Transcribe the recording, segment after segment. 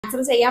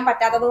Answer ചെയ്യാൻ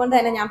പറ്റാത്തത് കൊണ്ട്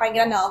തന്നെ ഞാൻ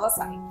ഭയങ്കര നെർവസ്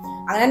ആയി.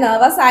 അങ്ങനെ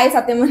നെർവസ് ആയി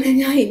സത്യം പറഞ്ഞാൽ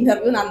ഞാൻ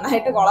ഇന്റർവ്യൂ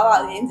നന്നായിട്ട്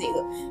കുളവാകുകയും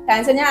ചെയ്തു.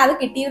 കാരണം വെച്ചാൽ ഞാൻ അത്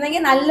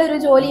കിട്ടിയിരുന്നെങ്കിൽ നല്ലൊരു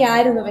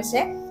ജോലിയായിരുന്നു.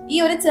 പക്ഷെ ഈ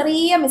ഒരു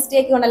ചെറിയ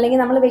മിസ്റ്റേക്ക് കൊണ്ട്,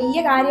 അല്ലെങ്കിൽ നമ്മൾ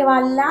വലിയ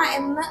കാര്യമല്ല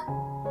എന്ന്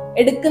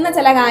എടുക്കുന്ന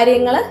ചില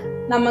കാര്യങ്ങൾ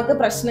നമുക്ക്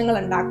പ്രശ്നങ്ങൾ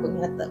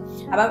ഉണ്ടാക്കുന്നത്.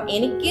 അപ്പം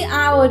എനിക്ക്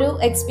ആ ഒരു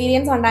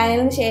എക്സ്പീരിയൻസ്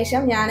ഉണ്ടായതിനു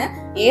ശേഷം ഞാൻ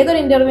ഏതൊരു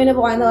ഇന്റർവ്യൂവിന്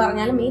പോയെന്ന്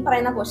പറഞ്ഞാലും ഈ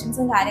പറയുന്ന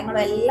ക്വസ്റ്റ്യൻസും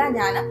കാര്യങ്ങളും എല്ലാം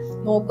ഞാൻ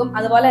നോക്കും.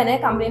 അതുപോലെ തന്നെ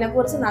കമ്പനിയെ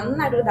കുറിച്ച്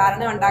നന്നായിട്ടൊരു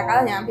ധാരണ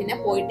ഉണ്ടാക്കാതെ ഞാൻ പിന്നെ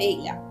പോയിട്ടേ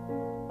ഇല്ല.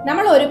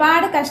 നമ്മൾ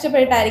ഒരുപാട്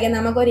കഷ്ടപ്പെട്ടായിരിക്കും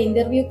നമുക്കൊരു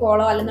ഇന്റർവ്യൂ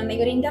കോളോ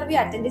അല്ലെന്നുണ്ടെങ്കിൽ ഒരു ഇന്റർവ്യൂ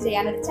അറ്റൻഡ്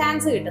ചെയ്യാൻ ഒരു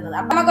ചാൻസ് കിട്ടുന്നത്.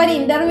 അപ്പൊ നമുക്കൊരു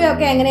ഇന്റർവ്യൂ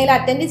ഒക്കെ എങ്ങനെയും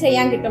അറ്റൻഡ്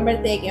ചെയ്യാൻ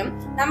കിട്ടുമ്പോഴത്തേക്കും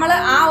നമ്മൾ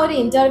ആ ഒരു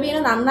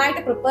ഇന്റർവ്യൂവിന്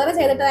നന്നായിട്ട് പ്രിപ്പയർ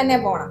ചെയ്തിട്ട് തന്നെ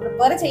പോകണം.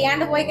 പ്രിപ്പയർ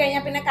ചെയ്യാണ്ട് പോയി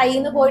കഴിഞ്ഞാൽ പിന്നെ കയ്യിൽ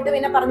നിന്ന് പോയിട്ട്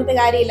പിന്നെ പറഞ്ഞിട്ട്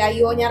കാര്യമില്ല,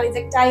 അയ്യോ ഞാൻ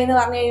റിജക്ട് ആയി എന്ന്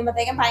പറഞ്ഞു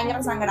കഴിയുമ്പോഴത്തേക്കും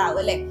ഭയങ്കര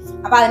സങ്കടമാകും അല്ലേ.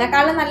 അപ്പൊ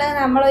അതിനേക്കാളും നല്ലത്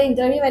നമ്മൾ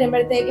ഇന്റർവ്യൂ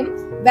വരുമ്പോഴത്തേക്കും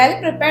വെൽ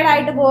പ്രിപ്പയർഡ്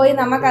ആയിട്ട് പോയി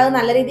നമുക്കത്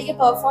നല്ല രീതിക്ക്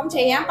പെർഫോം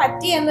ചെയ്യാൻ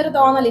പറ്റി എന്നൊരു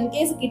തോന്നൽ, ഇൻ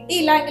കേസ്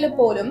കിട്ടിയില്ല എങ്കിൽ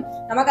പോലും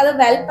നമുക്കത്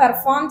വെൽ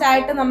പെർഫോംഡ്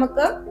ആയിട്ട്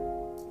നമുക്ക്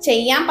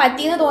ചെയ്യാൻ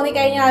പറ്റിയെന്ന്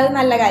തോന്നിക്കഴിഞ്ഞാൽ അത്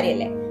നല്ല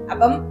കാര്യമല്ലേ.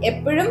 അപ്പം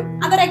എപ്പോഴും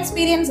അതൊരു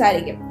എക്സ്പീരിയൻസ്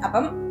ആയിരിക്കും.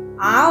 അപ്പം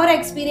ആ ഒരു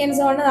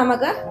എക്സ്പീരിയൻസ് കൊണ്ട്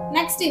നമുക്ക്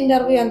നെക്സ്റ്റ്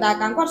ഇന്റർവ്യൂ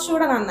എന്താക്കാം,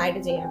 കുറച്ചുകൂടെ നന്നായിട്ട്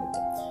ചെയ്യാൻ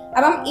പറ്റും.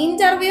 അപ്പം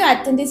ഇന്റർവ്യൂ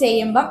അറ്റൻഡ്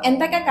ചെയ്യുമ്പം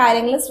എന്തൊക്കെ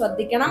കാര്യങ്ങൾ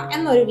ശ്രദ്ധിക്കണം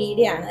എന്നൊരു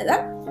വീഡിയോ ആണ് ഇത്.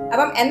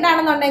 അപ്പം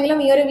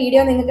എന്താണെന്നുണ്ടെങ്കിലും ഈ ഒരു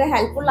വീഡിയോ നിങ്ങൾക്ക്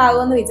ഹെൽപ്ഫുൾ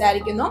ആകുമെന്ന്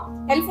വിചാരിക്കുന്നു.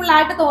 ഹെൽപ്ഫുൾ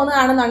ആയിട്ട്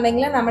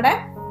തോന്നുകയാണെന്നുണ്ടെങ്കിൽ നമ്മുടെ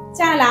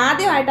ചാനൽ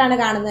ആദ്യമായിട്ടാണ്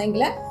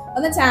കാണുന്നതെങ്കിൽ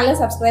ഒന്ന് ചാനൽ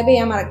സബ്സ്ക്രൈബ്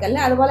ചെയ്യാൻ മറക്കല്ല.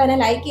 അതുപോലെ തന്നെ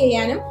ലൈക്ക്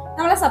ചെയ്യാനും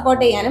നമ്മളെ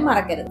സപ്പോർട്ട് ചെയ്യാനും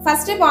മറക്കരുത്.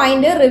 First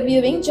point,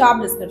 reviewing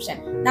job description.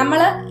 നമ്മൾ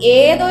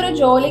ഏതൊരു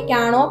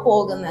ജോലിക്കാണോ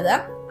പോകുന്നത്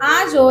ആ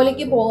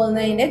ജോലിക്ക്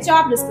പോകുന്നതിന്റെ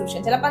ജോബ് ഡിസ്ക്രിപ്ഷൻ.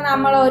 ചിലപ്പോൾ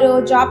നമ്മൾ ഒരു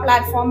ജോബ്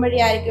പ്ലാറ്റ്ഫോം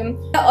വഴിയായിരിക്കും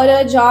ഒരു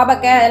ജോബ്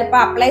ഒക്കെ ചിലപ്പോൾ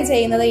അപ്ലൈ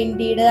ചെയ്യുന്നത്,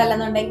 ഇൻഡീഡ്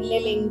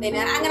അല്ലെന്നുണ്ടെങ്കിൽ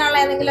ലിങ്ക്ഡിന് അങ്ങനെയുള്ള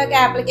ഏതെങ്കിലുമൊക്കെ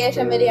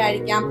ആപ്ലിക്കേഷൻ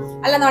വഴിയായിരിക്കാം,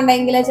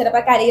 അല്ലെന്നുണ്ടെങ്കിൽ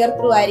ചിലപ്പോൾ കരിയർ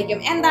ത്രൂ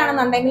ആയിരിക്കും.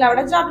 എന്താണെന്നുണ്ടെങ്കിൽ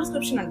അവിടെ ജോബ്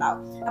ഡിസ്ക്രിപ്ഷൻ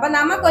ഉണ്ടാവും. അപ്പൊ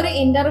നമുക്കൊരു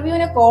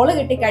ഇന്റർവ്യൂവിന് കോള്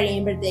കിട്ടി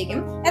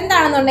കഴിയുമ്പോഴത്തേക്കും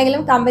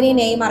എന്താണെന്നുണ്ടെങ്കിലും കമ്പനി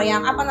നെയിം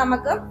അറിയാം. അപ്പൊ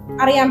നമുക്ക്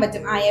അറിയാൻ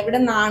പറ്റും എവിടെ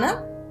നിന്നാണ്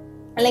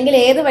അല്ലെങ്കിൽ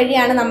ഏത്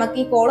വഴിയാണ് നമുക്ക്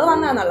ഈ കോള്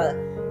വന്നതെന്നുള്ളത്.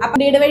 അപ്പൊ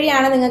ഇൻഡീഡ്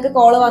വഴിയാണ് നിങ്ങൾക്ക്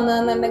കോള്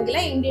വന്നതെന്നുണ്ടെങ്കിൽ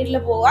ഇൻഡീഡിൽ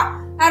പോവുക,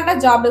 അവരുടെ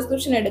ജോബ്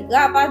ഡിസ്ക്രിപ്ഷൻ എടുക്കുക.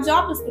 അപ്പൊ ആ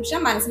ജോബ് ഡിസ്ക്രിപ്ഷൻ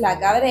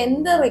മനസ്സിലാക്കുക, അവർ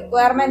എന്ത്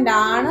റിക്വയർമെന്റ്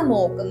ആണ്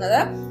നോക്കുന്നത്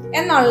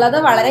എന്നുള്ളത്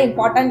വളരെ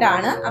ഇമ്പോർട്ടന്റ്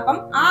ആണ്. അപ്പം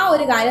ആ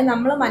ഒരു കാര്യം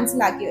നമ്മൾ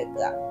മനസ്സിലാക്കി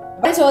വെക്കുക.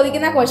 അപ്പോൾ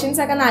ചോദിക്കുന്ന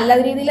ക്വസ്റ്റ്യൻസ് ഒക്കെ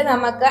നല്ല രീതിയിൽ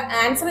നമുക്ക്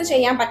ആൻസർ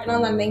ചെയ്യാൻ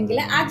പറ്റണമെന്നുണ്ടെങ്കിൽ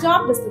ആ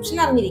ജോബ് ഡിസ്ക്രിപ്ഷൻ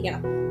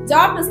അറിഞ്ഞിരിക്കണം.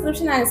 ജോബ്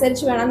ഡിസ്ക്രിപ്ഷൻ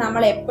അനുസരിച്ച് വേണം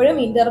നമ്മൾ എപ്പോഴും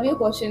ഇന്റർവ്യൂ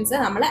ക്വസ്റ്റ്യൻസ്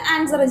നമ്മൾ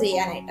ആൻസർ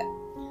ചെയ്യാനായിട്ട്.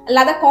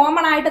 അല്ലാതെ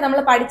കോമൺ ആയിട്ട് നമ്മൾ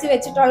പഠിച്ചു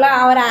വെച്ചിട്ടുള്ള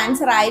ആ ഒരു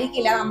ആൻസർ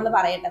ആയിരിക്കില്ല നമ്മൾ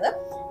പറയേണ്ടത്.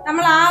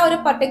 നമ്മൾ ആ ഒരു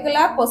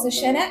പർട്ടിക്കുലർ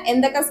പൊസിഷന്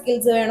എന്തൊക്കെ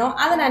സ്കിൽസ് വേണോ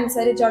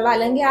അതിനനുസരിച്ചുള്ള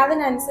അല്ലെങ്കിൽ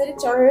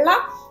അതിനനുസരിച്ചുള്ള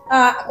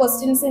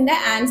ക്വസ്റ്റ്യൻസിന്റെ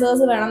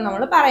ആൻസേഴ്സ് വേണം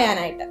നമ്മൾ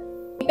പറയാനായിട്ട്.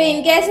 ഇപ്പൊ ഇൻ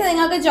കേസ്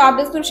നിങ്ങൾക്ക് ജോബ്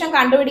ഡിസ്ക്രിപ്ഷൻ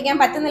കണ്ടുപിടിക്കാൻ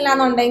പറ്റുന്നില്ല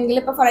എന്നുണ്ടെങ്കിൽ,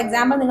 ഇപ്പൊ ഫോർ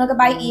എക്സാമ്പിൾ നിങ്ങൾക്ക്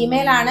ബൈ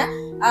ഇമെയിൽ ആണ്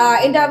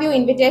ഇന്റർവ്യൂ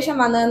ഇൻവിറ്റേഷൻ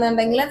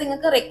വന്നതെന്നുണ്ടെങ്കിൽ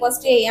നിങ്ങൾക്ക്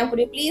റിക്വസ്റ്റ് ചെയ്യാം,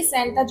 could you please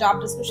send the job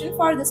description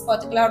for this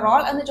particular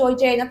role എന്ന്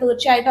ചോദിച്ചു കഴിഞ്ഞാൽ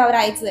തീർച്ചയായിട്ടും അവർ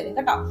അയച്ചു തരും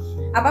കേട്ടോ.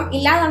 അപ്പം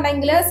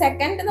ഇല്ലാന്നുണ്ടെങ്കിൽ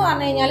സെക്കൻഡ് എന്ന്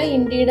പറഞ്ഞു കഴിഞ്ഞാൽ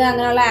ഇൻഡീഡ്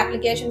അങ്ങനെയുള്ള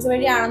ആപ്ലിക്കേഷൻസ്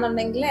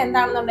വഴിയാണെന്നുണ്ടെങ്കിൽ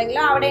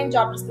എന്താണെന്നുണ്ടെങ്കിലും അവിടെയും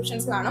ജോബ്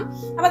ഡിസ്ക്രിപ്ഷൻസ് കാണും.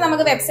 അപ്പൊ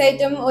നമുക്ക്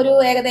വെബ്സൈറ്റും ഒരു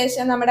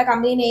ഏകദേശം നമ്മുടെ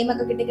കമ്പനി നെയിം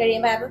ഒക്കെ കിട്ടി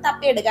കഴിയുമ്പോൾ അത്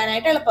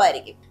തപ്പിയെടുക്കാനായിട്ട്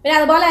എളുപ്പമായിരിക്കും. പിന്നെ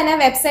അതുപോലെ തന്നെ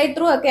വെബ്സൈറ്റ്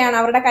ത്രൂ ഒക്കെയാണ്,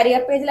 അവരുടെ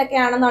കരിയർ പേജിലൊക്കെ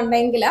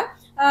ആണെന്നുണ്ടെങ്കിൽ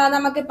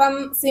നമുക്കിപ്പം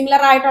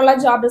സിമിലർ ആയിട്ടുള്ള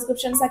ജോബ്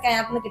ഡിസ്ക്രിപ്ഷൻസ് ഒക്കെ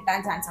അതിനകത്ത് കിട്ടാൻ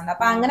ചാൻസ് ഉണ്ട്.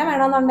 അപ്പൊ അങ്ങനെ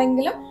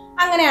വേണമെന്നുണ്ടെങ്കിലും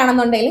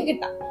അങ്ങനെയാണെന്നുണ്ടെങ്കിലും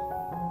കിട്ടാം.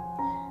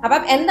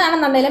 അപ്പം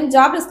എന്താണെന്നുണ്ടെങ്കിലും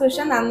ജോബ്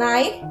ഡിസ്ക്രിപ്ഷൻ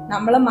നന്നായി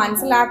നമ്മൾ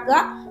മനസ്സിലാക്കുക,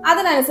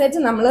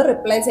 അതിനനുസരിച്ച് നമ്മൾ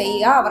റിപ്ലൈ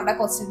ചെയ്യുക അവരുടെ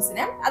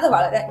ക്വസ്റ്റ്യൻസിന്. അത്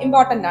വളരെ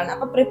ഇമ്പോർട്ടന്റ് ആണ്.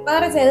 അപ്പൊ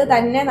പ്രിപ്പയർ ചെയ്ത്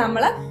തന്നെ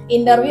നമ്മൾ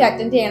ഇന്റർവ്യൂ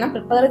അറ്റൻഡ് ചെയ്യണം.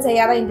 പ്രിപ്പയർ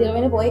ചെയ്യാതെ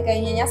ഇന്റർവ്യൂവിന് പോയി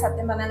കഴിഞ്ഞ് കഴിഞ്ഞാൽ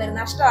സത്യം പറഞ്ഞാൽ ഒരു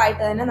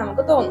നഷ്ടമായിട്ട് തന്നെ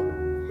നമുക്ക് തോന്നും.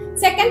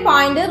 Second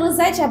point,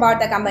 research about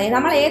the company.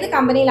 നമ്മൾ ഏത്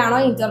കമ്പനിയിലാണോ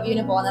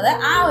ഇന്റർവ്യൂവിന് പോകുന്നത്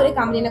ആ ഒരു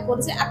കമ്പനിയെ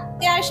കുറിച്ച്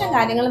അത്യാവശ്യം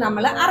കാര്യങ്ങൾ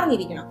നമ്മൾ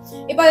അറിഞ്ഞിരിക്കണം.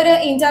 ഇപ്പൊ ഒരു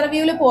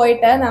ഇന്റർവ്യൂവിൽ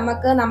പോയിട്ട്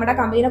നമുക്ക് നമ്മുടെ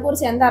കമ്പനിയെ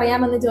കുറിച്ച്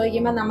എന്തറിയാമെന്ന്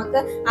ചോദിക്കുമ്പോൾ നമുക്ക്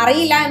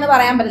അറിയില്ല എന്ന്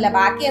പറയാൻ പറ്റില്ല.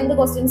 ബാക്കി എന്ത്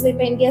ക്വസ്റ്റ്യൻസ്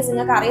ഇപ്പൊ ഇൻ കേസ്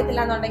നിങ്ങൾക്ക്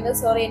അറിയത്തില്ല എന്നുണ്ടെങ്കിൽ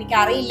സോറി എനിക്ക്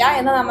അറിയില്ല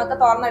എന്ന് നമുക്ക്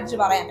തുറന്നടിച്ച്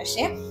പറയാം.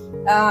 പക്ഷെ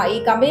ഈ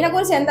കമ്പനിയെ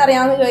കുറിച്ച്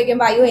എന്തറിയാമെന്ന്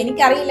ചോദിക്കുമ്പോൾ അയ്യോ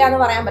എനിക്കറിയില്ല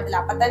എന്ന് പറയാൻ പറ്റില്ല.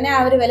 അപ്പൊ തന്നെ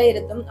അവർ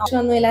വിലയിരുത്തും,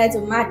 ഓപ്ഷനൊന്നുമില്ല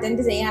ചുമ്മാ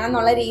അറ്റൻഡ്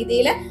ചെയ്യാനെന്നുള്ള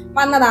രീതിയിൽ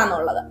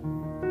വന്നതാന്നുള്ളത്.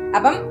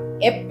 അപ്പം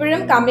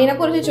എപ്പോഴും കമ്പനിയെ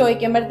കുറിച്ച്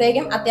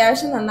ചോദിക്കുമ്പോഴത്തേക്കും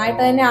അത്യാവശ്യം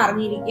നന്നായിട്ട് തന്നെ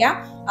അറിഞ്ഞിരിക്കുക.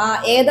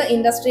 ഏത്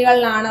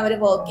ഇൻഡസ്ട്രികളിലാണ് അവർ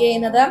വർക്ക്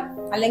ചെയ്യുന്നത്,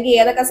 അല്ലെങ്കിൽ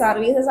ഏതൊക്കെ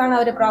സർവീസസ് ആണ്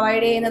അവർ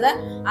പ്രൊവൈഡ് ചെയ്യുന്നത്,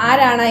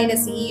 ആരാണ് അതിന്റെ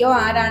സിഇഒ,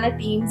 ആരാണ്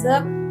ടീംസ്,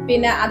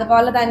 പിന്നെ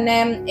അതുപോലെ തന്നെ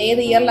ഏത്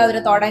ഇയറിൽ അവർ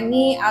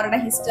തുടങ്ങി, അവരുടെ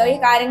ഹിസ്റ്ററി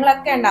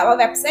കാര്യങ്ങളൊക്കെ ഉണ്ടാവും.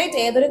 വെബ്സൈറ്റ്,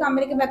 ഏതൊരു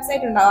കമ്പനിക്ക്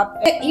വെബ്സൈറ്റ് ഉണ്ടാവും.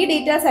 ഈ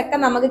ഡീറ്റെയിൽസ് ഒക്കെ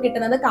നമുക്ക്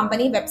കിട്ടുന്നത്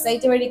കമ്പനി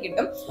വെബ്സൈറ്റ് വഴി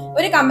കിട്ടും.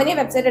 ഒരു കമ്പനി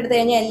വെബ്സൈറ്റ് എടുത്തു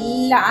കഴിഞ്ഞാൽ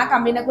എല്ലാ ആ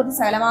കമ്പനിയെ കുറിച്ച്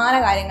സകലമാന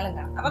കാര്യങ്ങളും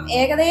കാണും. അപ്പം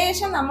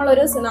ഏകദേശം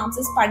നമ്മളൊരു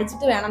സിനോപ്സിസ്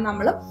പഠിച്ചിട്ട് വേണം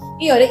നമ്മൾ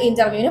ഈ ഒരു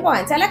ഇന്റർവ്യൂവിന്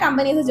പോകാൻ. ചില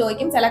കമ്പനീസ്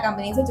ചോദിക്കും, ചില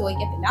കമ്പനീസ്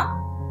ചോദിക്കത്തില്ല.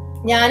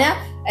 ഞാൻ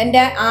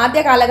എന്റെ ആദ്യ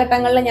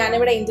കാലഘട്ടങ്ങളിൽ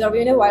ഞാനിവിടെ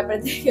ഇന്റർവ്യൂവിന്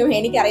പോയപ്പോഴത്തേക്കും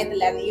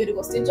എനിക്കറിയത്തില്ലായിരുന്നു ഈ ഒരു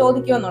ക്വസ്റ്റ്യൻ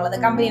ചോദിക്കുമെന്നുള്ളത്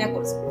കമ്പനിയെ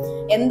കുറിച്ച്.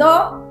 എന്തോ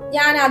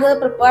ഞാൻ അത്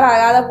പ്രിപ്പയർ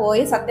ആകാതെ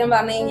പോയി സത്യം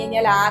പറഞ്ഞു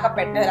കഴിഞ്ഞാൽ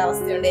ആകെപ്പെട്ട ഒരു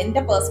അവസ്ഥയുണ്ട്,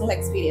 എന്റെ പേഴ്സണൽ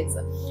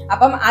എക്സ്പീരിയൻസ്.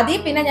 അപ്പം അതിൽ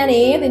പിന്നെ ഞാൻ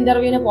ഏത്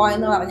ഇന്റർവ്യൂവിന്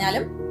പോയെന്ന്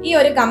പറഞ്ഞാലും ഈ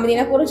ഒരു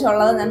കമ്പനിയെ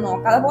കുറിച്ചുള്ളത് ഞാൻ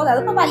നോക്കാതെ പോലെ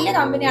അതിപ്പോ വലിയ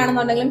കമ്പനി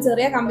ആണെന്നുണ്ടെങ്കിലും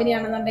ചെറിയ കമ്പനി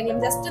ആണെന്നുണ്ടെങ്കിലും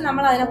ജസ്റ്റ്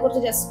നമ്മൾ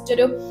അതിനെക്കുറിച്ച്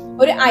ജസ്റ്റ്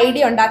ഒരു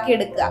ഐഡിയ ഉണ്ടാക്കി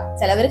എടുക്കുക.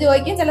 ചിലവർ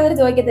ചോദിക്കും, ചിലവർ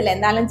ചോദിക്കത്തില്ല.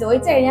 എന്തായാലും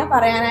ചോദിച്ചു കഴിഞ്ഞാൽ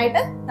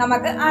പറയാനായിട്ട്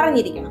നമുക്ക്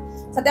അറിഞ്ഞിരിക്കണം.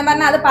 സത്യം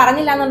പറഞ്ഞാൽ അത്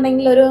പറഞ്ഞില്ല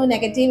എന്നുണ്ടെങ്കിൽ ഒരു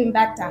നെഗറ്റീവ്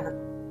ഇമ്പാക്റ്റ് ആണ്.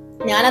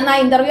 ഞാനെന്നാ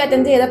ഇന്റർവ്യൂ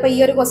അറ്റൻഡ് ചെയ്തപ്പോൾ ഈ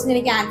ഒരു ക്വസ്റ്റ്യൻ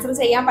എനിക്ക് ആൻസർ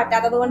ചെയ്യാൻ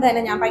പറ്റാത്തത് കൊണ്ട്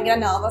തന്നെ ഞാൻ ഭയങ്കര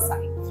നെർവസ്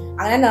ആയി.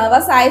 അങ്ങനെ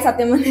നെർവസ് ആയി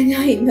സത്യം പറഞ്ഞാൽ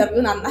ഞാൻ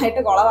ഇന്റർവ്യൂ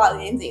നന്നായിട്ട്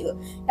കുളവാകുകയും ചെയ്തു.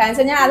 കാരണം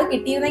വെച്ചാൽ അത്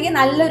കിട്ടിയിരുന്നെങ്കിൽ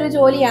നല്ലൊരു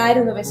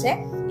ജോലിയായിരുന്നു. പക്ഷെ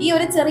ഈ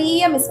ഒരു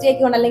ചെറിയ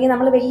മിസ്റ്റേക്ക് കൊണ്ട് അല്ലെങ്കിൽ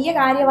നമ്മൾ വലിയ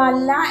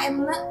കാര്യമല്ല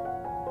എന്ന്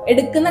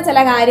എടുക്കുന്ന ചില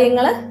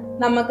കാര്യങ്ങൾ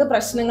നമുക്ക്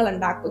പ്രശ്നങ്ങൾ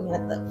ഉണ്ടാക്കും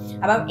ഇങ്ങനത്തെ.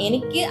 അപ്പം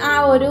എനിക്ക് ആ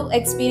ഒരു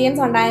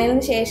എക്സ്പീരിയൻസ്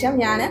ഉണ്ടായതിനു ശേഷം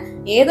ഞാൻ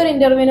ഏതൊരു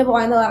ഇന്റർവ്യൂവിന്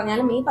പോയെന്ന്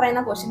പറഞ്ഞാലും ഈ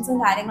പറയുന്ന ക്വസ്റ്റ്യൻസും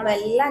കാര്യങ്ങളും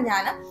എല്ലാം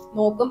ഞാൻ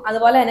നോക്കും.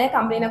 അതുപോലെ തന്നെ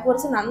കമ്പനിയെ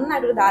കുറിച്ച്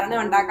നന്നായിട്ടൊരു ധാരണ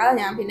ഉണ്ടാക്കാതെ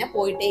ഞാൻ പിന്നെ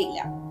പോയിട്ടേ ഇല്ല.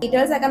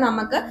 ഡീറ്റെയിൽസ് ഒക്കെ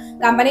നമുക്ക്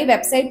കമ്പനി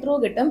വെബ്സൈറ്റ് ത്രൂ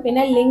കിട്ടും.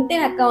 പിന്നെ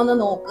ലിങ്ക്ഡിൻ ഒക്കെ ഒന്ന്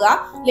നോക്കുക.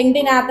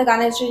 ലിങ്ക്ഡിനകത്ത്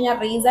കാരണം വെച്ച് കഴിഞ്ഞാൽ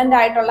റീസെന്റ്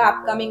ആയിട്ടുള്ള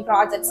അപ്കമിങ്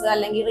പ്രോജക്ട്സ്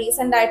അല്ലെങ്കിൽ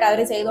റീസെന്റ് ആയിട്ട്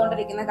അവർ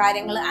ചെയ്തുകൊണ്ടിരിക്കുന്ന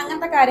കാര്യങ്ങൾ,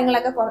 അങ്ങനത്തെ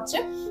കാര്യങ്ങളൊക്കെ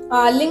കുറച്ച്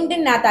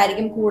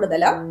ലിങ്ക്ഡിനകത്തായിരിക്കും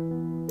കൂടുതൽ.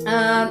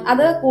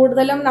 അത്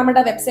കൂടുതലും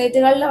നമ്മുടെ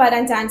വെബ്സൈറ്റുകളിൽ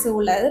വരാൻ ചാൻസ്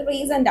കൂടുതൽ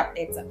റീസെന്റ്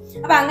അപ്ഡേറ്റ്സ്.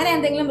 അപ്പൊ അങ്ങനെ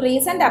എന്തെങ്കിലും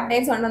റീസെന്റ്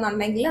അപ്ഡേറ്റ്സ്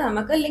ഉണ്ടെന്നുണ്ടെങ്കിൽ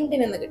നമുക്ക് ലിങ്ക്ഡിൻ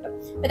നിന്ന് കിട്ടും.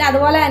 പിന്നെ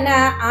അതുപോലെ തന്നെ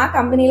ആ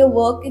കമ്പനിയിൽ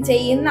വർക്ക്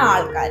ചെയ്യുന്ന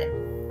ആൾക്കാർ,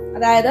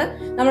 അതായത്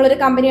നമ്മളൊരു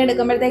കമ്പനി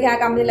എടുക്കുമ്പോഴത്തേക്ക് ആ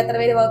കമ്പനിയിൽ എത്ര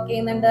പേര് വർക്ക്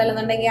ചെയ്യുന്നുണ്ട്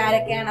അല്ലെന്നുണ്ടെങ്കിൽ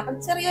ആരൊക്കെയാണ്, അപ്പം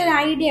ചെറിയൊരു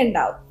ഐഡിയ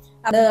ഉണ്ടാവും.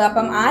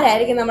 അപ്പം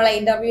ആരായിരിക്കും നമ്മളെ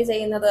ഇന്റർവ്യൂ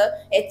ചെയ്യുന്നത്,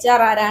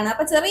 HR ആരാണ്,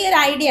 അപ്പൊ ചെറിയൊരു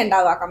ഐഡിയ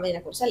ഉണ്ടാവും ആ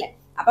കമ്പനിയെ കുറിച്ച് അല്ലെ.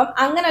 അപ്പം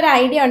അങ്ങനെ ഒരു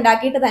ഐഡിയ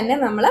ഉണ്ടാക്കിയിട്ട് തന്നെ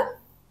നമ്മൾ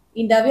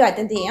ഇന്റർവ്യൂ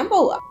അറ്റൻഡ് ചെയ്യാൻ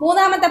പോവുക.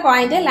 മൂന്നാമത്തെ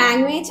point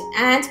language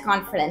and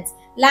confidence.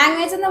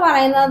 Language എന്ന്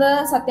പറയുന്നത്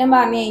സത്യം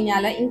പറഞ്ഞു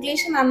കഴിഞ്ഞാൽ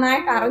ഇംഗ്ലീഷ്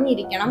നന്നായിട്ട്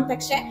അറിഞ്ഞിരിക്കണം.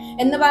 പക്ഷെ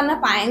എന്ന് പറഞ്ഞാൽ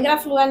ഭയങ്കര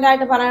ഫ്ലുവന്റ്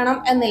ആയിട്ട് പറയണം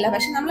എന്നില്ല.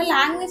 പക്ഷെ നമ്മൾ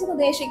ലാംഗ്വേജ്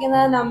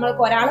ഉദ്ദേശിക്കുന്നത്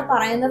നമ്മൾക്ക് ഒരാൾ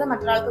പറയുന്നത്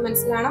മറ്റൊരാൾക്ക്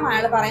മനസ്സിലാവണം,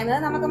 അയാൾ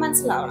പറയുന്നത് നമുക്ക്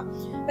മനസ്സിലാവണം.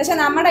 പക്ഷെ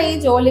നമ്മുടെ ഈ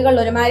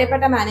ജോലികളിൽ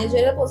ഒരുമാതിരിപ്പെട്ട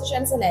മാനേജറിയൽ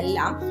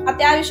പൊസിഷൻസിലെല്ലാം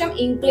അത്യാവശ്യം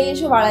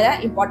ഇംഗ്ലീഷ് വളരെ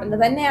ഇമ്പോർട്ടന്റ്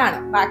തന്നെയാണ്.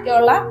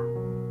 ബാക്കിയുള്ള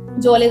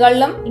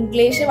ജോലികളിലും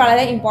ഇംഗ്ലീഷ്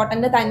വളരെ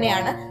ഇമ്പോർട്ടന്റ്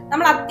തന്നെയാണ്.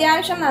 നമ്മൾ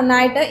അത്യാവശ്യം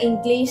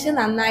ഇംഗ്ലീഷ്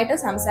നന്നായിട്ട്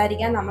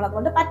സംസാരിക്കാൻ നമ്മളെ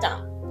കൊണ്ട്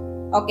പറ്റണം.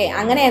 ഓക്കെ,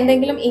 അങ്ങനെ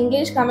എന്തെങ്കിലും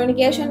ഇംഗ്ലീഷ്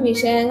കമ്മ്യൂണിക്കേഷൻ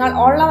വിഷയങ്ങൾ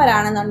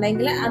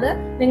ഉള്ളവരാണെന്നുണ്ടെങ്കിൽ അത്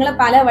നിങ്ങൾ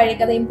പല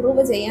വഴിക്കത്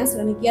ഇംപ്രൂവ് ചെയ്യാൻ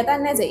ശ്രമിക്കുക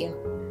തന്നെ ചെയ്യണം.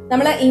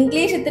 നമ്മൾ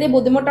ഇംഗ്ലീഷ് ഇത്തിരി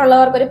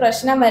ബുദ്ധിമുട്ടുള്ളവർക്ക് ഒരു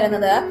പ്രശ്നം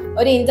വരുന്നത്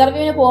ഒരു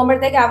ഇന്റർവ്യൂവിന്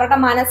പോകുമ്പോഴത്തേക്ക് അവരുടെ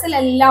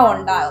മനസ്സിലെല്ലാം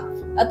ഉണ്ടാകും.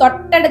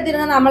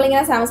 തൊട്ടടുത്തിരുന്ന്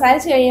നമ്മളിങ്ങനെ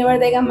സംസാരിച്ച്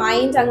കഴിയുമ്പോഴത്തേക്ക്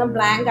മൈൻഡ് അങ്ങ്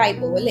ബ്ലാങ്ക് ആയി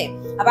പോകും അല്ലേ.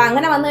 അപ്പൊ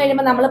അങ്ങനെ വന്നു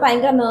കഴിയുമ്പോൾ നമ്മൾ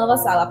ഭയങ്കര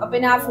നെർവസ് ആകും. അപ്പൊ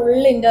പിന്നെ ആ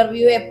ഫുൾ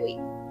ഇന്റർവ്യൂവേ പോയി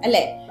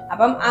അല്ലേ.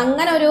 അപ്പം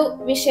അങ്ങനെ ഒരു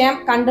വിഷയം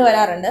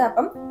കണ്ടുവരാറുണ്ട്.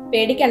 അപ്പം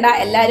പേടിക്കണ്ട,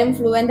 എല്ലാവരും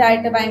ഫ്ലുവന്റ്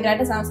ആയിട്ട്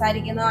ഭയങ്കരമായിട്ട്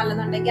സംസാരിക്കുന്നോ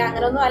അല്ലെന്നുണ്ടെങ്കിൽ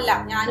അങ്ങനെയൊന്നും അല്ല.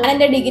 ഞാൻ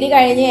എന്റെ ഡിഗ്രി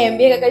കഴിഞ്ഞ്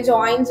MBA ഒക്കെ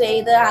ജോയിൻ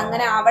ചെയ്ത്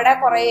അങ്ങനെ അവിടെ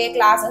കുറെ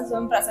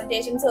ക്ലാസ്സസും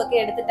പ്രസന്റേഷൻസും ഒക്കെ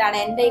എടുത്തിട്ടാണ്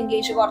എന്റെ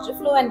ഇംഗ്ലീഷ് കുറച്ച്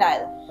ഫ്ലുവന്റ്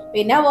ആയത്.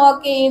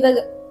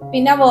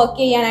 പിന്നെ വർക്ക്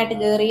ചെയ്യാനായിട്ട്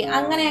കയറി.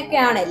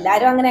 അങ്ങനെയൊക്കെയാണ്,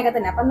 എല്ലാവരും അങ്ങനെയൊക്കെ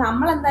തന്നെ. അപ്പൊ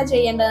നമ്മൾ എന്താ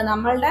ചെയ്യേണ്ടത്,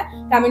 നമ്മളുടെ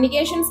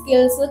കമ്മ്യൂണിക്കേഷൻ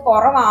സ്കിൽസ്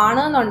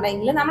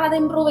കുറവാണെന്നുണ്ടെങ്കിൽ നമ്മൾ അത്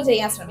ഇംപ്രൂവ്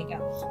ചെയ്യാൻ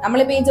ശ്രമിക്കണം.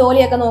 നമ്മളിപ്പോ ഈ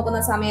ജോലിയൊക്കെ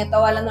നോക്കുന്ന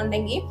സമയത്തോ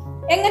അല്ലെന്നുണ്ടെങ്കിൽ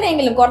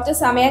എങ്ങനെയെങ്കിലും കുറച്ച്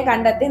സമയം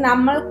കണ്ടെത്തി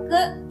നമ്മൾക്ക്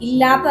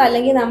ഇല്ലാത്ത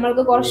അല്ലെങ്കിൽ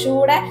നമ്മൾക്ക്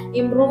കുറച്ചുകൂടെ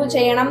ഇംപ്രൂവ്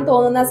ചെയ്യണം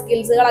തോന്നുന്ന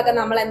സ്കിൽസുകളൊക്കെ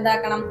നമ്മൾ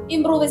എന്താക്കണം,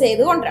 ഇംപ്രൂവ്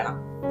ചെയ്ത് കൊണ്ടുവരണം.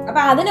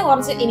 അപ്പൊ അതിന്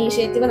കുറച്ച്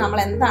ഇനീഷ്യേറ്റീവ്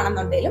നമ്മൾ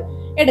എന്താണെന്നുണ്ടെങ്കിലും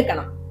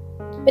എടുക്കണം.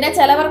 പിന്നെ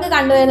ചിലവർക്ക്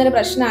കണ്ടുവരുന്ന ഒരു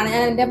പ്രശ്നമാണ്,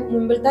 ഞാൻ എന്റെ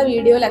മുമ്പിലത്തെ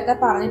വീഡിയോയിലൊക്കെ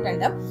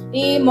പറഞ്ഞിട്ടുണ്ട്,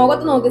 ഈ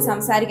മുഖത്ത് നോക്കി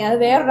സംസാരിക്കുന്നത്.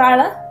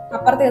 വേറൊരാള്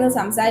അപ്പുറത്ത് നിന്ന്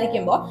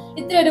സംസാരിക്കുമ്പോൾ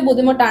ഇത്തിരി ഒരു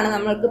ബുദ്ധിമുട്ടാണ്,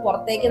 നമ്മൾക്ക്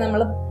പുറത്തേക്ക്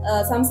നമ്മൾ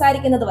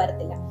സംസാരിക്കുന്നത്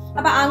വരത്തില്ല.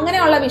 അപ്പൊ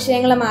അങ്ങനെയുള്ള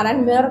വിഷയങ്ങൾ മാറാൻ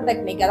മിറർ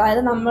ടെക്നിക്ക്,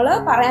 അതായത് നമ്മൾ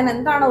പറയാൻ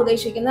എന്താണോ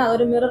ഉദ്ദേശിക്കുന്നത്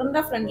അതൊരു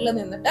മിററിന്റെ ഫ്രണ്ടിൽ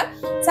നിന്നിട്ട്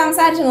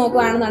സംസാരിച്ച്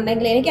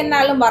നോക്കുകയാണെന്നുണ്ടെങ്കിൽ എനിക്ക്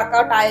എന്നാലും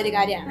വർക്കൗട്ട് ആയ ഒരു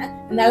കാര്യമാണ്.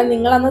 എന്നാലും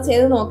നിങ്ങളൊന്ന്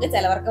ചെയ്ത് നോക്ക്.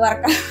 ചിലവർക്ക്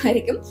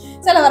വർക്കായിരിക്കും,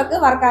 ചിലവർക്ക്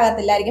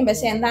വർക്കാകത്തില്ലായിരിക്കും.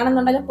 പക്ഷെ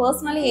എന്താണെന്നുണ്ടെങ്കിലും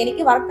പേഴ്സണലി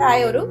എനിക്ക്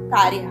വർക്കായ ഒരു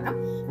കാര്യമാണ്.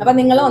 അപ്പൊ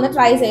നിങ്ങൾ ഒന്ന്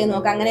ട്രൈ ചെയ്ത്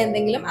നോക്കുക. അങ്ങനെ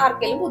എന്തെങ്കിലും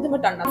ആർക്കെങ്കിലും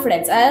ബുദ്ധിമുട്ടുണ്ടോ?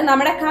 കോൺഫിഡൻസ്, അതായത്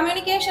നമ്മുടെ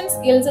കമ്മ്യൂണിക്കേഷൻ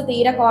സ്കിൽസ്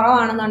തീരെ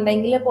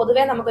കുറവാണെന്നുണ്ടെങ്കിൽ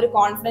പൊതുവെ നമുക്കൊരു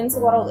കോൺഫിഡൻസ്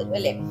കുറവ് വരും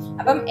അല്ലേ.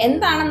 അപ്പം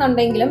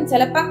എന്താണെന്നുണ്ടെങ്കിലും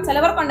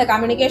ചിലവർക്കുണ്ട്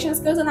കമ്മ്യൂണിക്കേഷൻ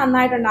സ്കിൽസ്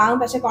നന്നായിട്ടുണ്ടാകും,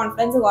 പക്ഷെ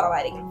കോൺഫിഡൻസ്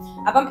കുറവായിരിക്കും.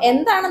 അപ്പം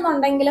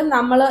എന്താണെന്നുണ്ടെങ്കിലും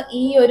നമ്മൾ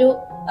ഈ ഒരു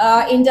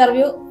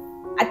ഇന്റർവ്യൂ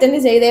അറ്റൻഡ്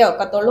ചെയ്തേ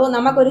ഒക്കത്തുള്ളൂ,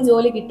 നമുക്കൊരു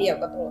ജോലി കിട്ടിയേ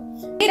ഒക്കത്തുള്ളൂ.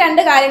 ഈ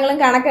രണ്ട് കാര്യങ്ങളും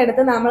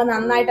കണക്കെടുത്ത് നമ്മൾ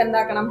നന്നായിട്ട്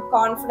എന്താക്കണം,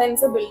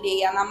 കോൺഫിഡൻസ് ബിൽഡ്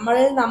ചെയ്യുക,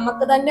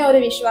 നമുക്ക് തന്നെ ഒരു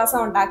വിശ്വാസം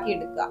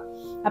ഉണ്ടാക്കിയെടുക്കുക.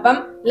 അപ്പം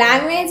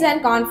language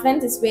and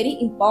confidence is very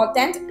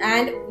important.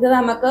 And ഇത്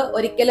നമുക്ക്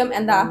ഒരിക്കലും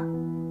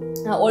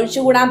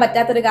ഒഴിച്ചുകൂടാൻ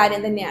പറ്റാത്തൊരു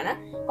കാര്യം തന്നെയാണ്.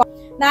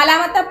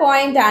 നാലാമത്തെ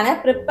പോയിന്റ് ആണ്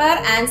prepare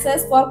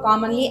answers four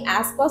commonly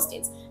asked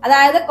questions.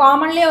 അതായത്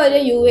കോമൺലി ഒരു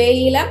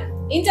UAE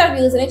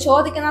ഇന്റർവ്യൂസിന്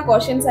ചോദിക്കുന്ന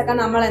ക്വസ്റ്റ്യൻസ് ഒക്കെ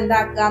നമ്മൾ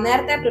എന്താക്കുക,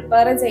 നേരത്തെ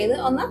പ്രിപ്പയർ ചെയ്ത്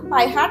ഒന്ന്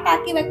ബൈ ഹാർട്ട്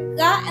ആക്കി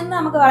വെക്കുക എന്ന്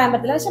നമുക്ക് പറയാൻ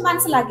പറ്റില്ല, പക്ഷെ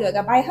മനസ്സിലാക്കി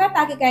വെക്കുക. ബൈ ഹാർട്ട്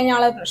ആക്കി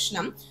കഴിഞ്ഞാൽ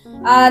പ്രശ്നം,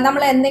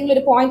 നമ്മൾ എന്തെങ്കിലും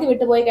ഒരു പോയിന്റ്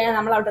വിട്ടുപോയി കഴിഞ്ഞാൽ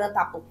നമ്മൾ അവിടെ നിന്ന്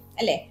തപ്പും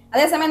അല്ലേ.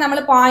 അതേസമയം നമ്മൾ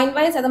പോയിന്റ്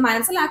വൈസ് അത്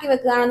മനസ്സിലാക്കി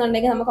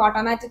വെക്കുകയാണെന്നുണ്ടെങ്കിൽ നമുക്ക്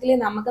ഓട്ടോമാറ്റിക്കലി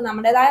നമുക്ക്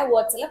നമ്മുടേതായ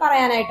വേർഡ്സിൽ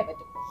പറയാനായിട്ട്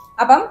പറ്റും.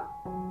 അപ്പം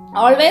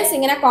ഓൾവേസ്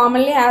ഇങ്ങനെ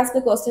കോമൺലി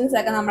ആസ്ക്ഡ് ക്വസ്റ്റ്യൻസ്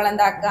ഒക്കെ നമ്മൾ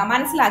എന്താക്കുക,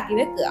 മനസ്സിലാക്കി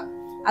വെക്കുക.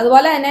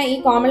 അതുപോലെ തന്നെ ഈ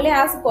കോമൺലി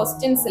ആസ്ക്ഡ്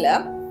ക്വസ്റ്റ്യൻസിൽ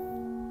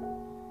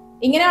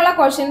ഇങ്ങനെയുള്ള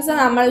ക്വസ്റ്റ്യൻസ്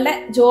നമ്മളുടെ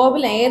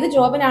ജോബിൽ ഏത്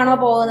ജോബിനാണോ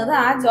പോകുന്നത്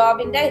ആ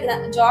ജോബിന്റെ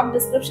ജോബ്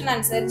ഡിസ്ക്രിപ്ഷൻ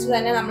അനുസരിച്ച്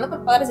തന്നെ നമ്മൾ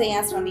പ്രിപ്പയർ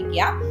ചെയ്യാൻ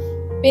ശ്രമിക്കുക.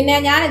 പിന്നെ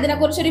ഞാൻ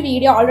ഇതിനെക്കുറിച്ചൊരു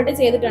വീഡിയോ ഓൾറെഡി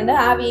ചെയ്തിട്ടുണ്ട്.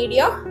 ആ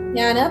വീഡിയോ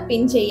ഞാൻ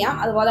പിൻ ചെയ്യാം,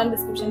 അതുപോലെ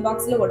ഡിസ്ക്രിപ്ഷൻ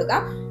ബോക്സിൽ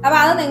കൊടുക്കാം. അപ്പൊ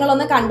അത്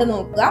നിങ്ങളൊന്ന് കണ്ടു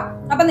നോക്കുക.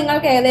 അപ്പൊ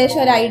നിങ്ങൾക്ക് ഏകദേശം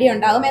ഒരു ഐഡിയ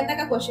ഉണ്ടാകും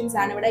എന്തൊക്കെ ക്വസ്റ്റ്യൻസ്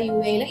ആണ് ഇവിടെ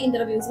UAE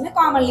ഇന്റർവ്യൂസിന്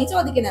കോമൺലി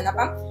ചോദിക്കുന്നത്.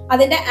 അപ്പം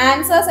അതിന്റെ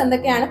ആൻസേഴ്സ്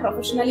എന്തൊക്കെയാണ്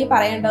പ്രൊഫഷണലി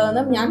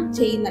പറയേണ്ടതെന്നും ഞാൻ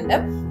ചെയ്യുന്നുണ്ട്.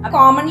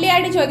 കോമൺലി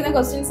ആയിട്ട് ചോദിക്കുന്ന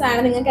ക്വസ്റ്റ്യൻസ് ആണ്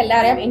നിങ്ങൾക്ക് എല്ലാം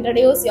അറിയാം.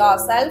 Introduce your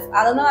self.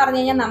 അതെന്ന്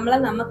പറഞ്ഞു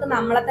കഴിഞ്ഞാൽ നമുക്ക്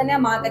നമ്മളെ തന്നെ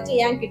മാർക്കറ്റ്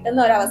ചെയ്യാൻ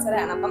കിട്ടുന്ന ഒരു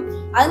അവസരമാണ്. അപ്പം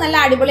അത് നല്ല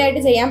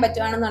അടിപൊളിയായിട്ട് ചെയ്യാൻ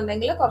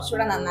പറ്റുകയാണെന്നുണ്ടെങ്കിൽ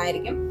കുറച്ചുകൂടെ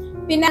നന്നായിരിക്കും.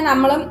 പിന്നെ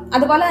നമ്മളും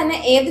അതുപോലെ തന്നെ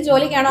ഏത്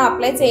ജോലിക്കാണോ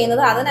അപ്ലൈ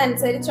ചെയ്യുന്നത്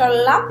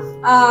അതിനനുസരിച്ചുള്ള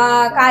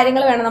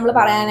കാര്യങ്ങൾ വേണം നമ്മൾ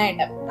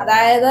പറയാനായിട്ട്.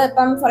 അതായത്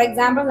ഇപ്പം ഫോർ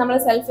എക്സാമ്പിൾ നമ്മൾ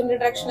സെൽഫ്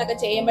ഇൻട്രൊഡക്ഷൻ ഒക്കെ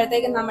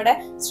ചെയ്യുമ്പോഴത്തേക്കും നമ്മുടെ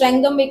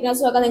സ്ട്രെങ്തും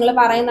വീക്ക്നസും ഒക്കെ നിങ്ങൾ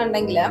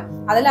പറയുന്നുണ്ടെങ്കിൽ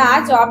അതിൽ ആ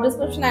ജോബ്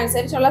ഡിസ്ക്രിപ്ഷൻ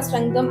അനുസരിച്ചുള്ള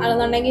സ്ട്രെങ്തും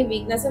അല്ലെന്നുണ്ടെങ്കിൽ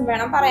വീക്ക്നസും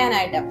വേണം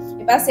പറയാനായിട്ട്.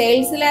 ഇപ്പൊ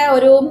സെയിൽസിലെ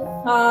ഒരു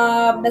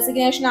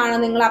ഡെസിഗ്നേഷൻ ആണ്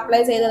നിങ്ങൾ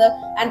അപ്ലൈ ചെയ്തത്,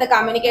 അതിന്റെ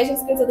കമ്മ്യൂണിക്കേഷൻ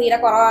സ്കിൽസ് തീരെ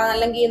കുറവാണ്,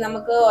 അല്ലെങ്കിൽ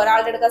നമുക്ക്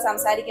ഒരാളുടെ അടുക്ക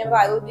സംസാരിക്കുമ്പോൾ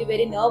I would be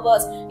very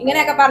nervous,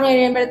 ഇങ്ങനെയൊക്കെ പറഞ്ഞു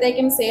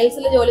കഴിയുമ്പോഴത്തേക്കും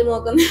സെയിൽസിൽ ജോലി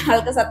നോക്കുന്ന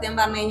ആൾക്ക് സത്യം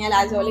പറഞ്ഞു കഴിഞ്ഞാൽ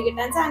ആ ജോലി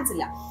കിട്ടാൻ ചാൻസ്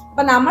ഇല്ല.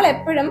 അപ്പൊ നമ്മൾ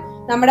എപ്പോഴും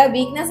നമ്മുടെ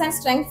വീക്ക്നെസ് ആൻഡ്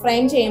സ്ട്രെങ്ത്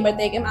ഫ്രെയിം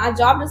ചെയ്യുമ്പോഴത്തേക്കും ആ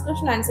ജോബ്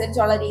ഡിസ്ക്രിപ്ഷൻ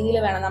അനുസരിച്ചുള്ള രീതിയിൽ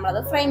വേണം നമ്മളത്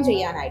ഫ്രെയിം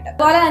ചെയ്യാനായിട്ട്.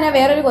 അതുപോലെ തന്നെ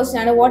വേറൊരു ക്വസ്റ്റ്യൻ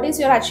ആണ് what is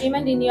your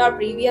achievement in your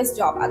previous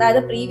job. അതായത്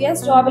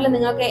പ്രീവിയസ് ജോബിൽ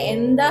നിങ്ങൾക്ക്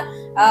എന്ത്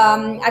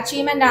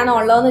അച്ചീവ്മെന്റ് ആണ്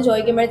ഉള്ളതെന്ന്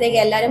ചോദിക്കുമ്പോഴത്തേക്ക്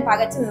എല്ലാവരും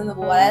പകച്ചു നിന്ന്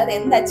പോകും. അതായത്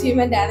എന്ത്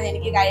അച്ചീവ്മെന്റ് ആണ്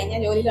എനിക്ക് കഴിഞ്ഞ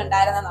ജോലിയിൽ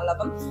ഉണ്ടായിരുന്നെന്നുള്ളത്.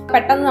 അപ്പം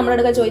പെട്ടെന്ന്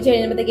നമ്മളെടുക്ക ചോദിച്ചു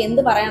കഴിയുമ്പോഴത്തേക്ക്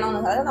എന്ത്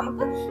പറയണമെന്ന്, അതായത്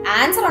നമുക്ക്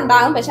ആൻസർ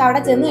ഉണ്ടാകും, പക്ഷെ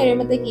അവിടെ ചെന്ന്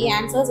കഴിയുമ്പോഴത്തേക്ക് ഈ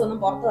ആൻസേഴ്സ് ഒന്നും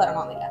പുറത്തു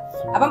വരണമെന്നില്ല.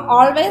 അപ്പം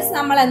ഓൾവേസ്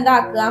നമ്മൾ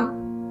എന്താക്കുക,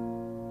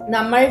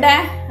 നമ്മളുടെ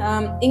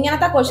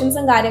ഇങ്ങനത്തെ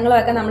ക്വസ്റ്റ്യൻസും കാര്യങ്ങളും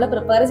ഒക്കെ നമ്മൾ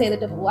പ്രിപ്പയർ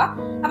ചെയ്തിട്ട് പോവുക.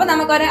 അപ്പൊ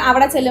നമുക്കൊരു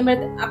അവിടെ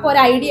ചെല്ലുമ്പോഴത്തേക്ക് അപ്പൊ ഒരു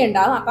ഐഡിയ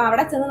ഉണ്ടാവും. അപ്പൊ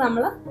അവിടെ ചെന്ന്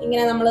നമ്മൾ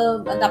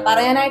എന്താ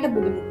പറയാനായിട്ട്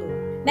ബുദ്ധിമുട്ടും.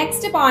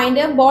 Next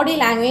point body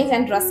language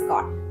and dress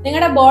code.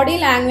 നിങ്ങളുടെ ബോഡി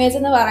ലാംഗ്വേജ്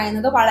എന്ന്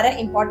പറയുന്നത് വളരെ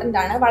ഇമ്പോർട്ടന്റ്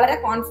ആണ്. വളരെ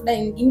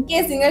കോൺഫിഡൻസ്, ഇൻ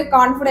കേസ് നിങ്ങൾ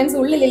കോൺഫിഡൻസ്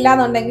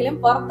ഉള്ളിലില്ലാന്നുണ്ടെങ്കിലും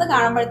പുറത്ത്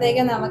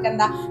കാണുമ്പോഴത്തേക്കും നമുക്ക്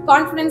എന്താ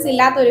കോൺഫിഡൻസ്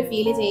ഇല്ലാത്ത ഒരു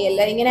ഫീല്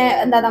ചെയ്യല്ലേ. ഇങ്ങനെ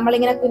എന്താ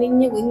നമ്മളിങ്ങനെ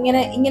കുനിഞ്ഞു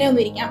ഇങ്ങനെ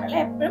ഒന്നും ഇരിക്കാൻ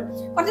പറ്റില്ല. എപ്പോഴും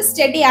കുറച്ച്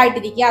സ്റ്റഡി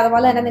ആയിട്ടിരിക്കുക.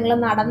 അതുപോലെ തന്നെ നിങ്ങൾ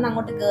നടന്ന്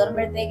അങ്ങോട്ട്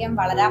കയറുമ്പോഴത്തേക്കും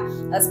വളരെ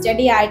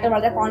സ്റ്റഡി ആയിട്ട്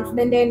വളരെ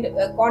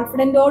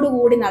കോൺഫിഡന്റോട്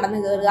കൂടി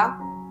നടന്ന് കയറുക.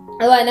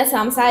 അതുപോലെ തന്നെ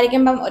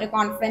സംസാരിക്കുമ്പം ഒരു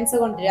കോൺഫിഡൻസ്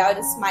കൊണ്ടുവരിക,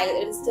 ഒരു സ്മൈൽ,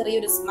 ഒരു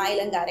ചെറിയൊരു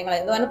സ്മൈലും കാര്യങ്ങളും.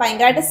 അതുപോലെ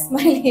ഭയങ്കരമായിട്ട്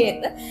സ്മൈൽ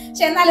ചെയ്യരുത്,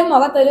 പക്ഷെ എന്നാലും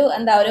മുഖത്തൊരു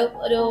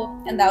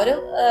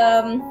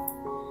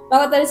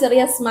മുഖത്തൊരു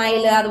ചെറിയ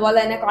സ്മൈല്, അതുപോലെ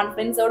തന്നെ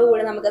കോൺഫിഡൻസോട്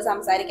കൂടി നമുക്ക്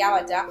സംസാരിക്കാൻ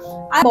പറ്റുക.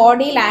 ആ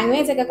ബോഡി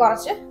ലാംഗ്വേജ് ഒക്കെ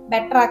കുറച്ച്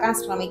ബെറ്റർ ആക്കാൻ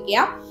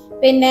ശ്രമിക്കുക.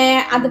 പിന്നെ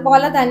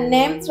അതുപോലെ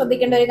തന്നെ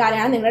ശ്രദ്ധിക്കേണ്ട ഒരു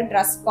കാര്യമാണ് നിങ്ങളുടെ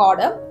ഡ്രസ്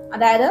കോഡ്.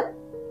 അതായത്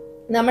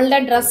നമ്മളുടെ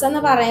ഡ്രസ്സ്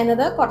എന്ന്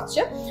പറയുന്നത്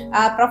കുറച്ച്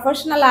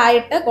പ്രൊഫഷണൽ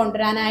ആയിട്ട്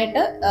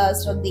കൊണ്ടുവരാനായിട്ട്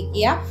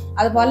ശ്രദ്ധിക്കുക.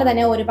 അതുപോലെ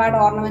തന്നെ ഒരുപാട്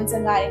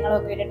ഓർണമെന്റ്സും കാര്യങ്ങളും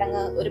ഒക്കെ ഇട്ടിട്ട്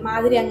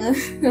ഒരുമാതിരി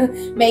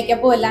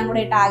മേക്കപ്പും എല്ലാം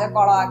കൂടെ ഇട്ട് ആകെ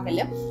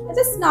കുളമാക്കല്.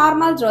 ജസ്റ്റ്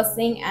നോർമൽ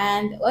ഡ്രസ്സിങ്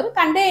ആൻഡ് ഒരു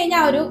കണ്ടു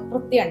കഴിഞ്ഞാൽ ഒരു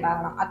വൃത്തി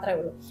ഉണ്ടാകണം, അത്രേ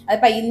ഉള്ളൂ.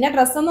 അതിപ്പോ ഇന്ന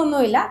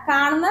ഡ്രസ്സൊന്നുമില്ല,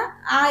 കാണുന്ന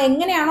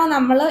എങ്ങനെയാണോ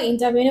നമ്മൾ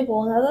ഇന്റർവ്യൂവിന്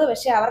പോകുന്നത്,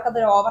 പക്ഷെ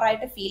അവർക്കതൊരു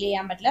ഓവറായിട്ട് ഫീൽ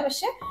ചെയ്യാൻ പറ്റില്ല.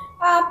 പക്ഷെ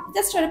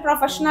ജസ്റ്റ് ഒരു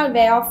പ്രൊഫഷണൽ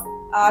വേ ഓഫ്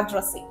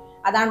ഡ്രസ്സിങ്,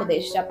 അതാണ്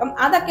ഉദ്ദേശിച്ചത്. അപ്പം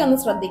അതൊക്കെ ഒന്ന്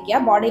ശ്രദ്ധിക്കുക.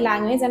 Body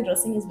language and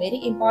dressing is very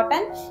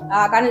important.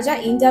 കാരണം വെച്ച്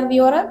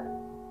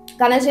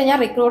കഴിഞ്ഞാൽ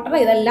റിക്രൂട്ടർ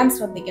ഇതെല്ലാം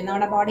ശ്രദ്ധിക്കും.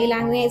 നമ്മുടെ ബോഡി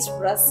ലാംഗ്വേജ്,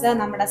 ഡ്രസ്സ്,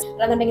 നമ്മുടെ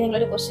എന്നുണ്ടെങ്കിൽ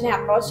നിങ്ങളൊരു ക്വസ്റ്റിനെ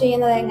അപ്രോച്ച്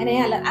ചെയ്യുന്നത്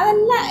എങ്ങനെയല്ല,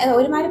 അതെല്ലാം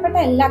ഒരുമാതിരിപ്പെട്ട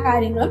എല്ലാ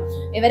കാര്യങ്ങളും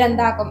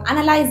ഇവരെന്താക്കും,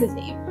 അനലൈസ്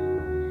ചെയ്യും.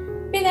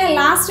 പിന്നെ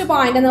ലാസ്റ്റ്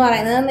പോയിന്റ് എന്ന്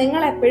പറയുന്നത്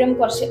നിങ്ങൾ എപ്പോഴും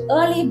കുറച്ച്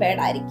ഏർലി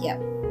ബേർഡ്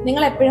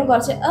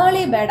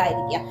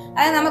ആയിരിക്കുക.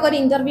 അതായത് നമുക്കൊരു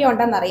ഇന്റർവ്യൂ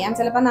ഉണ്ടെന്നറിയാം,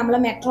 ചിലപ്പോൾ നമ്മൾ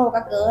മെട്രോ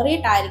ഒക്കെ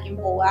കയറിയിട്ടായിരിക്കും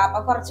പോവുക. അപ്പൊ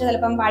കുറച്ച്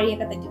ചിലപ്പം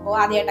വഴിയൊക്കെ തെറ്റിപ്പോവുക,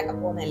 ആദ്യമായിട്ടൊക്കെ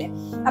പോകുന്നല്ലേ.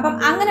 അപ്പം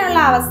അങ്ങനെയുള്ള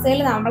അവസ്ഥയിൽ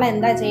നമ്മൾ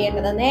എന്താ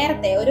ചെയ്യേണ്ടത്,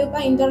 നേരത്തെ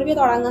ഇപ്പൊ ഇന്റർവ്യൂ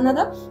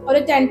തുടങ്ങുന്നത് ഒരു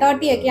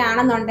 10:30 ഒക്കെ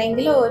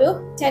ആണെന്നുണ്ടെങ്കിൽ ഒരു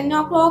 10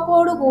 o'clock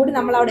കൂടി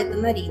നമ്മൾ അവിടെ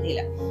എത്തുന്ന രീതിയിൽ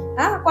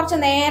കുറച്ച്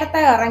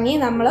നേരത്തെ ഇറങ്ങി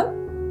നമ്മൾ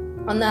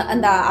ഒന്ന്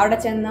അവിടെ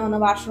ചെന്ന് ഒന്ന്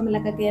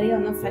വാഷ്റൂമിലൊക്കെ കയറി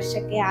ഒന്ന് ഫ്രഷ്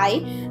ഒക്കെ ആയി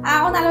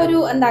നല്ലൊരു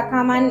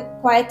കമാൻ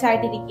ക്വയറ്റ്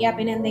ആയിട്ടിരിക്കുക.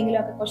 പിന്നെ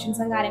എന്തെങ്കിലുമൊക്കെ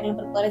ക്വസ്റ്റ്യൻസും കാര്യങ്ങളും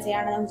പ്രിപ്പയർ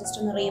ചെയ്യാണ്ട് ജസ്റ്റ്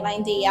ഒന്ന്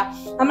റീവൈൻഡ് ചെയ്യുക.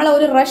 നമ്മൾ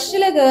ഒരു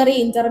റഷിൽ കയറി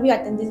ഇന്റർവ്യൂ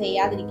അറ്റൻഡ്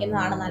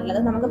ചെയ്യാതിരിക്കുന്നതാണ് നല്ലത്.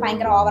 നമുക്ക്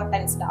ഭയങ്കര ഓവർ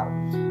ടെൻസ്ഡ് ആവും.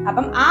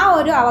 അപ്പം ആ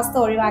ഒരു അവസ്ഥ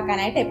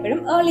ഒഴിവാക്കാനായിട്ട് എപ്പോഴും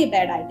ഏർലി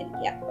ബേർഡ്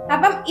ആയിട്ടിരിക്കുക.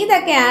 അപ്പം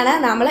ഇതൊക്കെയാണ്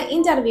നമ്മൾ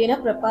ഇന്റർവ്യൂവിന്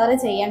പ്രിപ്പയർ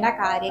ചെയ്യേണ്ട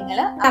കാര്യങ്ങൾ,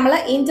 നമ്മൾ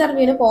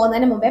ഇന്റർവ്യൂവിന്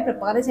പോകുന്നതിന് മുമ്പേ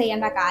പ്രിപ്പയർ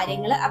ചെയ്യേണ്ട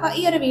കാര്യങ്ങൾ. അപ്പൊ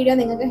ഈ ഒരു വീഡിയോ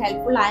നിങ്ങൾക്ക്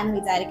ഹെൽപ്ഫുൾ ആയെന്ന്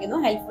വിചാരിക്കുന്നു.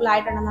 ഹെൽപ്ഫുൾ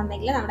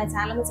ആയിട്ടുണ്ടെന്നുണ്ടെങ്കിൽ നമ്മുടെ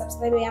ചാനൽ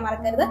സബ്സ്ക്രൈബ് ചെയ്യാൻ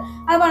മറക്കരുത്.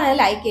 അതുപോലെ തന്നെ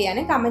ലൈക്ക്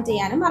ചെയ്യാനും കമന്റ്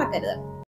ചെയ്യാനും മറക്കരുത്.